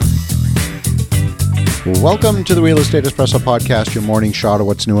Welcome to the Real Estate Espresso Podcast, your morning shot of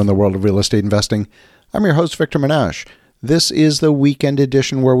what's new in the world of real estate investing. I'm your host, Victor Menashe. This is the weekend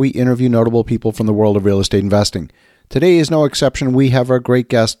edition where we interview notable people from the world of real estate investing. Today is no exception. We have our great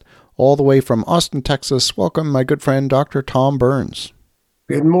guest all the way from Austin, Texas. Welcome, my good friend, Dr. Tom Burns.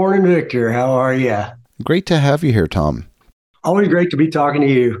 Good morning, Victor. How are you? Great to have you here, Tom. Always great to be talking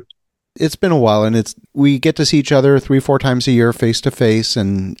to you. It's been a while, and we get to see each other 3-4 times a year face to face,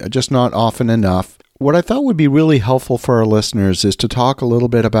 and just not often enough. What I thought would be really helpful for our listeners is to talk a little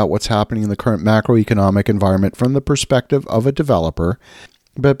bit about what's happening in the current macroeconomic environment from the perspective of a developer.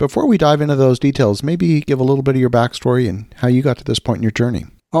 But before we dive into those details, maybe give a little bit of your backstory and how you got to this point in your journey.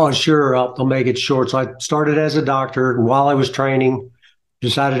 Oh, sure. I'll make it short. So I started as a doctor, and while I was training,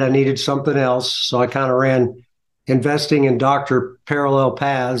 decided I needed something else. So I kind of ran investing and doctor parallel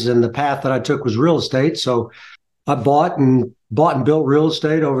paths, and the path that I took was real estate. So I bought and built real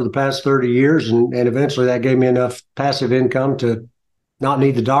estate over the past 30 years, and eventually that gave me enough passive income to not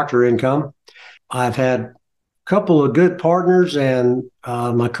need the doctor income. I've had a couple of good partners, and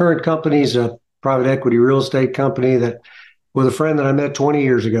my current company is a private equity real estate company that with a friend that I met 20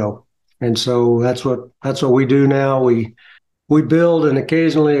 years ago. And so that's what we do now. We build and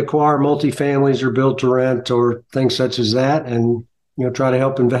occasionally acquire multifamilies or build to rent or things such as that, and try to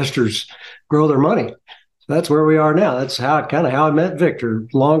help investors grow their money. So that's where we are now. That's how I met Victor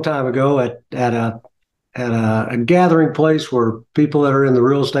a long time ago at a gathering place where people that are in the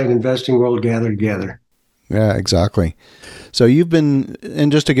real estate investing world gather together. Yeah, exactly. So you've been,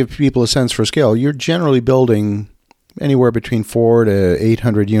 and just to give people a sense for scale, you're generally building anywhere between 400 to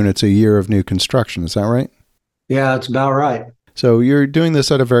 800 units a year of new construction. Is that right? Yeah, that's about right. So you're doing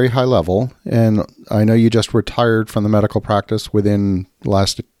this at a very high level, and I know you just retired from the medical practice within the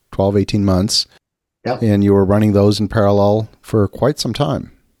last 12, 18 months. Yep. And you were running those in parallel for quite some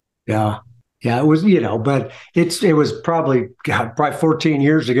time. Yeah, it was, but it was probably 14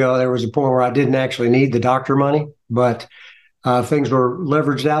 years ago. There was a point where I didn't actually need the doctor money, but things were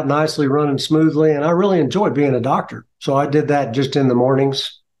leveraged out nicely, running smoothly, and I really enjoyed being a doctor. So I did that just in the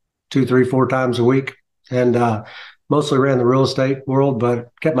mornings, 2, 3, 4 times a week, and mostly ran the real estate world,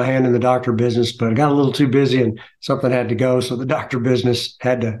 but kept my hand in the doctor business. But I got a little too busy, and something had to go, so the doctor business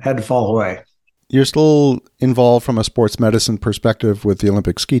had to fall away. You're still involved from a sports medicine perspective with the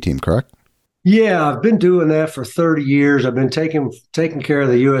Olympic ski team, correct? Yeah, I've been doing that for 30 years. I've been taking care of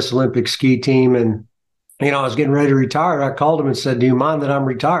the U.S. Olympic ski team, and I was getting ready to retire. I called them and said, "Do you mind that I'm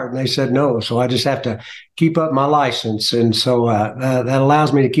retired?" And they said no. So I just have to keep up my license, and so that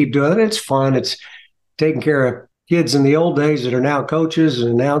allows me to keep doing it. It's fun. It's taking care of kids in the old days that are now coaches and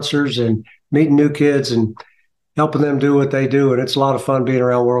announcers, and meeting new kids and helping them do what they do. And it's a lot of fun being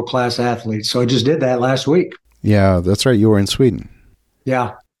around world-class athletes. So I just did that last week. Yeah, that's right. You were in Sweden.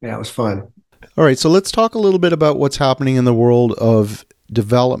 Yeah, it was fun. All right, so let's talk a little bit about what's happening in the world of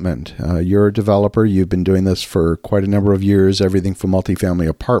development. You're a developer. You've been doing this for quite a number of years, everything from multifamily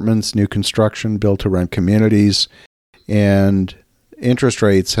apartments, new construction, build-to-rent communities, and interest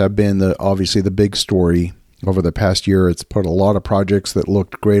rates have been obviously the big story over the past year. It's put a lot of projects that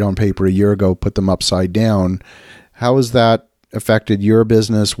looked great on paper a year ago, put them upside down. How has that affected your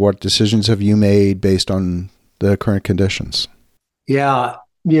business? What decisions have you made based on the current conditions? Yeah,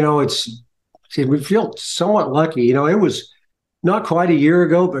 we feel somewhat lucky. It was not quite a year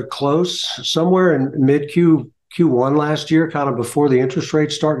ago, but close, somewhere in mid Q1 last year, kind of before the interest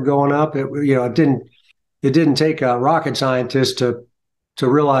rates started going up. It didn't take a rocket scientist to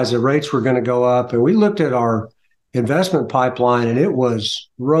realize that rates were going to go up. And we looked at our investment pipeline, and it was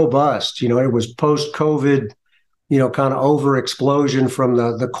robust. It was post-COVID, kind of over explosion from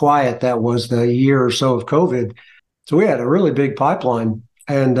the quiet that was the year or so of COVID. So we had a really big pipeline,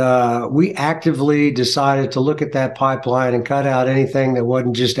 and we actively decided to look at that pipeline and cut out anything that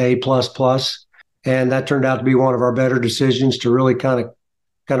wasn't just A++. And that turned out to be one of our better decisions to really kind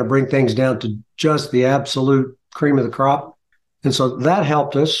of bring things down to just the absolute cream of the crop. And so that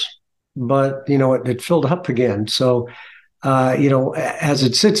helped us, but, it filled up again. So, as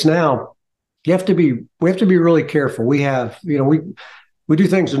it sits now, we have to be really careful. We have, we do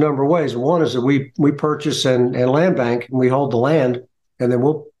things a number of ways. One is that we purchase and land bank, and we hold the land, and then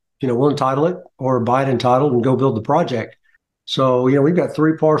we'll entitle it or buy it entitled and go build the project. So, we've got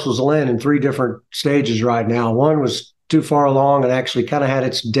 3 parcels of land in 3 different stages right now. One was too far along and actually kind of had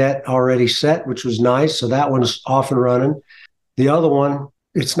its debt already set, which was nice. So that one's off and running. The other one,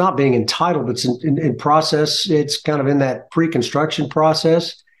 it's not being entitled, but it's in process. It's kind of in that pre-construction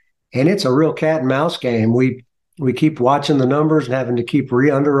process, and it's a real cat and mouse game. We keep watching the numbers and having to keep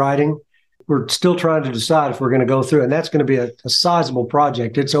re-underwriting we're still trying to decide if we're going to go through, and that's going to be a sizable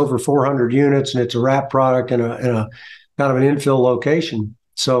project. It's over 400 units, and it's a wrap product in a kind of an infill location.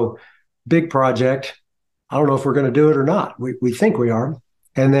 So big project. I don't know if we're going to do it or not. We think we are.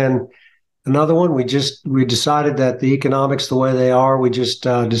 And then another one, we decided that the economics the way they are, we just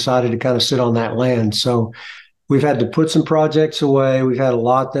decided to kind of sit on that land. So we've had to put some projects away. We've had a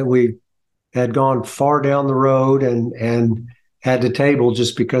lot that we had gone far down the road and had to table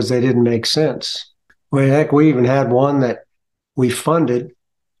just because they didn't make sense. Well, heck, we even had one that we funded.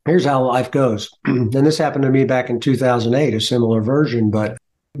 Here's how life goes. And this happened to me back in 2008, a similar version, but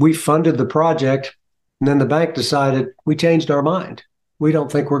we funded the project, and then the bank decided we changed our mind. We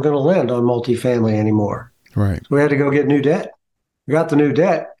don't think we're going to lend on multifamily anymore. Right. So we had to go get new debt. We got the new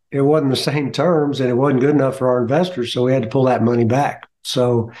debt. It wasn't the same terms, and it wasn't good enough for our investors, so we had to pull that money back.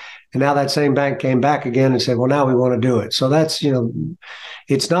 So, and now that same bank came back again and said, well, now we want to do it. So that's,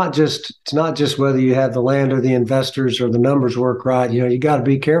 it's not just whether you have the land or the investors or the numbers work right. You got to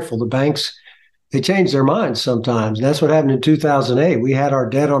be careful. The banks, they change their minds sometimes. And that's what happened in 2008. We had our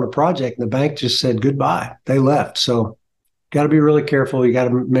debt on a project and the bank just said goodbye. They left. So got to be really careful. You got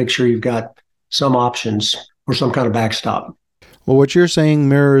to make sure you've got some options or some kind of backstop. Well, what you're saying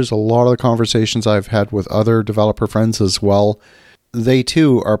mirrors a lot of the conversations I've had with other developer friends as well. They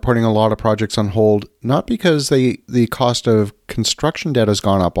too are putting a lot of projects on hold, not because the cost of construction debt has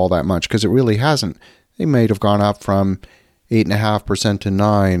gone up all that much, because it really hasn't. They may have gone up from 8.5% to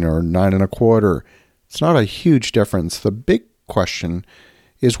 9% or 9.25%. It's not a huge difference. The big question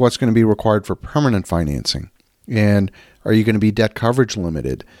is what's going to be required for permanent financing. And are you going to be debt coverage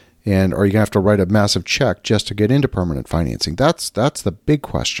limited? And are you going to have to write a massive check just to get into permanent financing? That's the big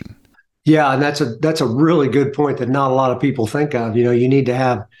question. Yeah, and that's a really good point that not a lot of people think of. You need to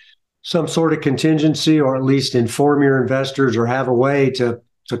have some sort of contingency, or at least inform your investors or have a way to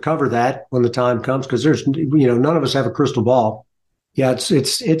cover that when the time comes, because there's none of us have a crystal ball. Yeah, it's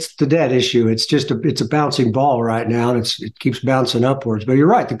the debt issue. It's just it's a bouncing ball right now, and it keeps bouncing upwards. But you're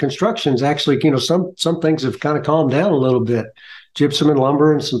right, the construction's actually, some things have kind of calmed down a little bit. Gypsum and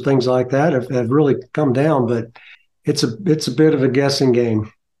lumber and some things like that have really come down, but it's a bit of a guessing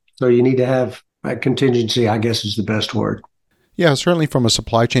game. So you need to have a contingency, I guess is the best word. Yeah, certainly from a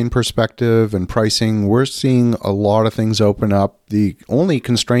supply chain perspective and pricing, we're seeing a lot of things open up. The only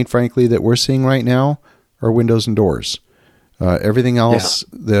constraint, frankly, that we're seeing right now are windows and doors. Everything else,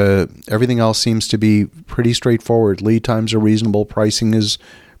 everything else seems to be pretty straightforward. Lead times are reasonable. Pricing is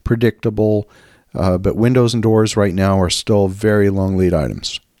predictable. But windows and doors right now are still very long lead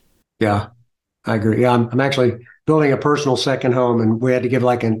items. Yeah, I agree. Yeah, I'm actually building a personal second home, and we had to give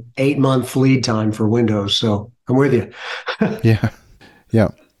like an 8-month lead time for windows. So I'm with you. Yeah.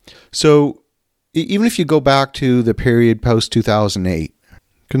 So even if you go back to the period post 2008,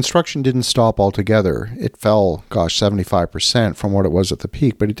 construction didn't stop altogether. It fell, 75% from what it was at the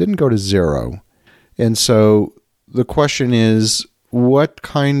peak, but it didn't go to zero. And so the question is, what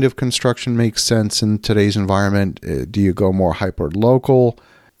kind of construction makes sense in today's environment? Do you go more hyper-local?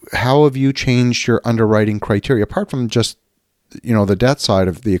 How have you changed your underwriting criteria? Apart from just, the debt side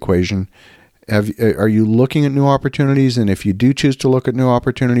of the equation, are you looking at new opportunities? And if you do choose to look at new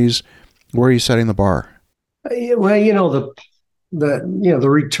opportunities, where are you setting the bar? Well, the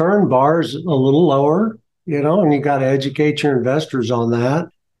return bar is a little lower, and you got to educate your investors on that.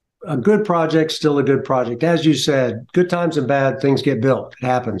 A good project's still a good project. As you said, good times and bad things get built. It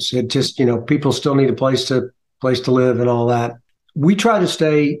happens. It just, people still need a place to live and all that. We try to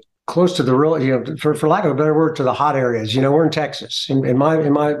stay close to the real, for lack of a better word, to the hot areas. We're in Texas. In my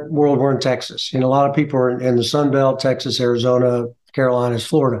world, we're in Texas. A lot of people are in the Sun Belt, Texas, Arizona, Carolinas,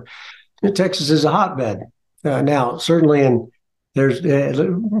 Florida. Texas is a hotbed. Now, certainly there's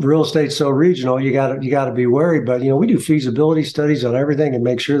real estate so regional, you got to be wary. But we do feasibility studies on everything and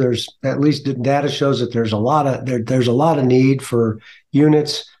make sure there's at least data shows that there's a lot of need for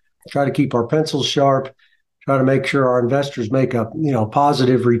units. Try to keep our pencils sharp. Try to make sure our investors make a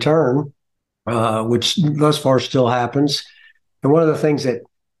positive return, which thus far still happens. And one of the things that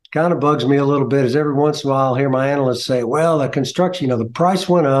kind of bugs me a little bit is every once in a while I'll hear my analysts say, "Well, the construction, the price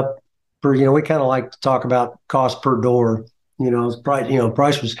went up." We kind of like to talk about cost per door.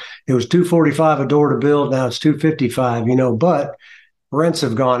 Price was $245 a door to build. Now it's $255. But rents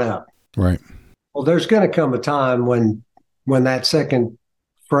have gone up. Right. Well, there's going to come a time when that second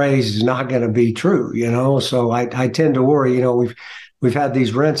phrase is not going to be true. So I tend to worry. We've had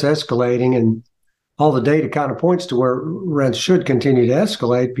these rents escalating, and all the data kind of points to where rents should continue to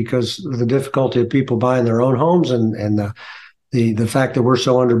escalate because of the difficulty of people buying their own homes and the fact that we're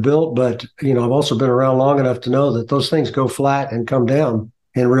so underbuilt. But, I've also been around long enough to know that those things go flat and come down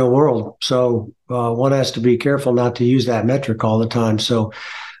in real world. So one has to be careful not to use that metric all the time. So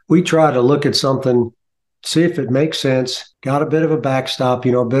we try to look at something, see if it makes sense, got a bit of a backstop,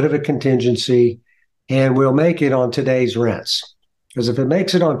 a bit of a contingency, and we'll make it on today's rents. Because if it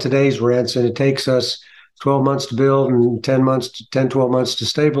makes it on today's rents and it takes us 12 months to build and 12 months to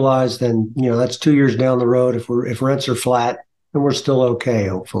stabilize, then, that's 2 years down the road. If rents are flat, then we're still okay,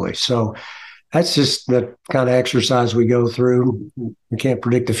 hopefully. So that's just the kind of exercise we go through. We can't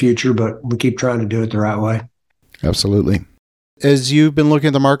predict the future, but we keep trying to do it the right way. Absolutely. As you've been looking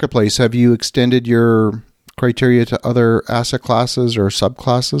at the marketplace, have you extended your criteria to other asset classes or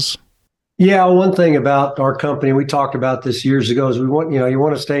subclasses? Yeah, one thing about our company, we talked about this years ago, is we want, you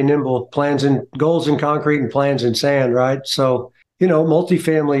want to stay nimble. Goals in concrete and plans in sand, right? So,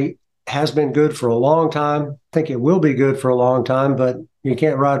 multifamily has been good for a long time. I think it will be good for a long time, but you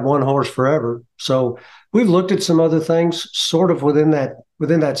can't ride one horse forever. So we've looked at some other things sort of within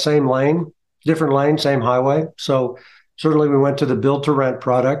that same lane, different lane, same highway. So certainly we went to the build to rent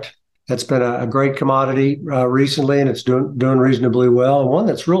product. That's been a great commodity recently, and it's doing reasonably well. And one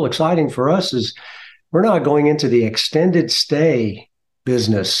that's real exciting for us is we're now going into the extended stay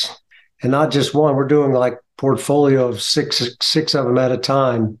business, and not just one. We're doing like portfolio of six of them at a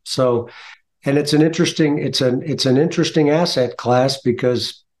time. So, and it's an interesting asset class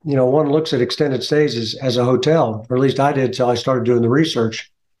because one looks at extended stays as a hotel, or at least I did until I started doing the research.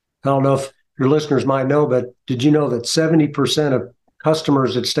 I don't know if your listeners might know, but did you know that 70% of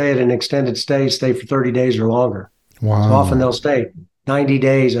customers that stay at an extended stay for 30 days or longer? Wow. So often they'll stay 90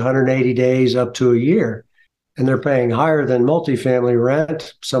 days, 180 days, up to a year, and they're paying higher than multifamily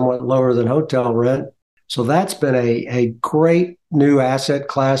rent, somewhat lower than hotel rent. So that's been a great new asset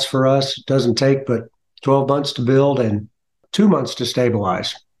class for us. It doesn't take but 12 months to build and 2 months to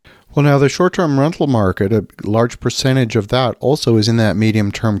stabilize. Well, now the short-term rental market, a large percentage of that also is in that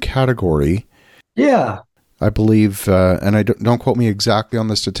medium-term category. Yeah. I believe, and I don't quote me exactly on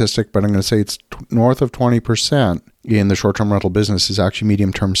the statistic, but I'm going to say it's north of 20% in the short-term rental business is actually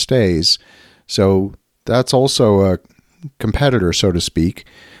medium-term stays. So that's also a competitor, so to speak,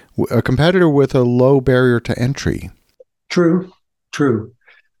 a competitor with a low barrier to entry. True.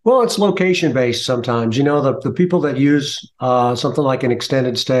 Well, it's location-based sometimes. The people that use something like an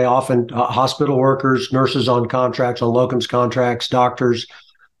extended stay, often hospital workers, nurses on contracts, on locums contracts, doctors.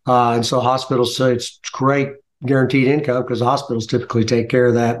 And so hospitals say it's great guaranteed income because hospitals typically take care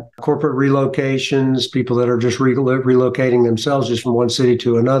of that. Corporate relocations, people that are just relocating themselves just from one city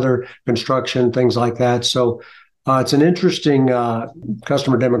to another, construction, things like that. So it's an interesting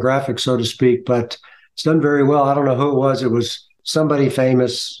customer demographic, so to speak, but it's done very well. I don't know who it was. It was somebody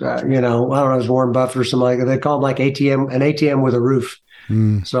famous, I don't know, it was Warren Buffett or something like that. They called like an ATM with a roof.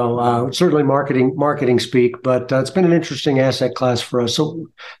 So certainly marketing speak, but it's been an interesting asset class for us. So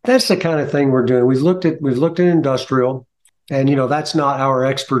that's the kind of thing we're doing. We've looked at industrial, and that's not our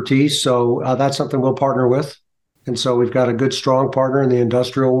expertise. So that's something we'll partner with. And so we've got a good, strong partner in the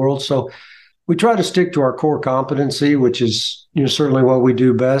industrial world. So we try to stick to our core competency, which is certainly what we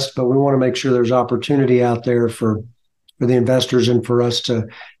do best. But we want to make sure there's opportunity out there for the investors and for us to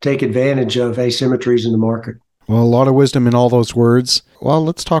take advantage of asymmetries in the market. Well, a lot of wisdom in all those words. Well,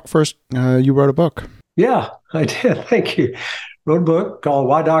 let's talk first. You wrote a book. Yeah, I did. Thank you. Wrote a book called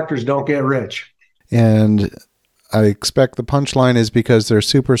Why Doctors Don't Get Rich. And I expect the punchline is because they're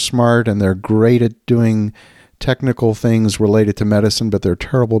super smart and they're great at doing technical things related to medicine, but they're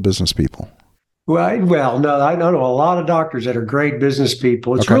terrible business people. Well, no, I know a lot of doctors that are great business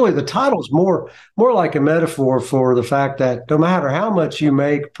people. It's really, the title's more like a metaphor for the fact that no matter how much you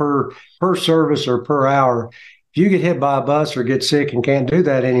make per service or per hour, if you get hit by a bus or get sick and can't do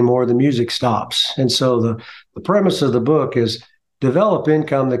that anymore, the music stops. And so the premise of the book is develop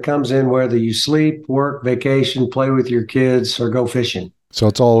income that comes in whether you sleep, work, vacation, play with your kids, or go fishing. So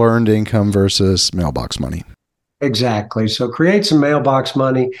it's all earned income versus mailbox money. Exactly. So create some mailbox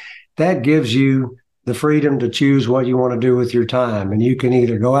money. That gives you the freedom to choose what you want to do with your time. And you can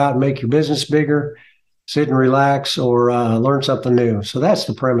either go out and make your business bigger, sit and relax, or learn something new. So that's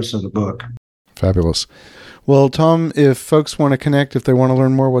the premise of the book. Fabulous. Well, Tom, if folks want to connect, if they want to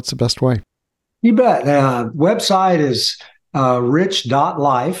learn more, what's the best way? You bet. Website is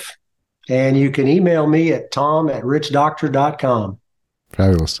rich.life, and you can email me at tom@richdoctor.com.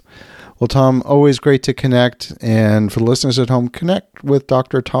 Fabulous. Well, Tom, always great to connect. And for the listeners at home, connect with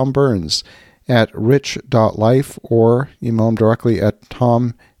Dr. Tom Burns at rich.life or email him directly at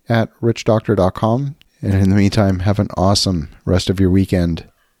tom@richdoctor.com. And in the meantime, have an awesome rest of your weekend.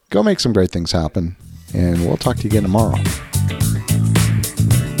 Go make some great things happen. And we'll talk to you again tomorrow.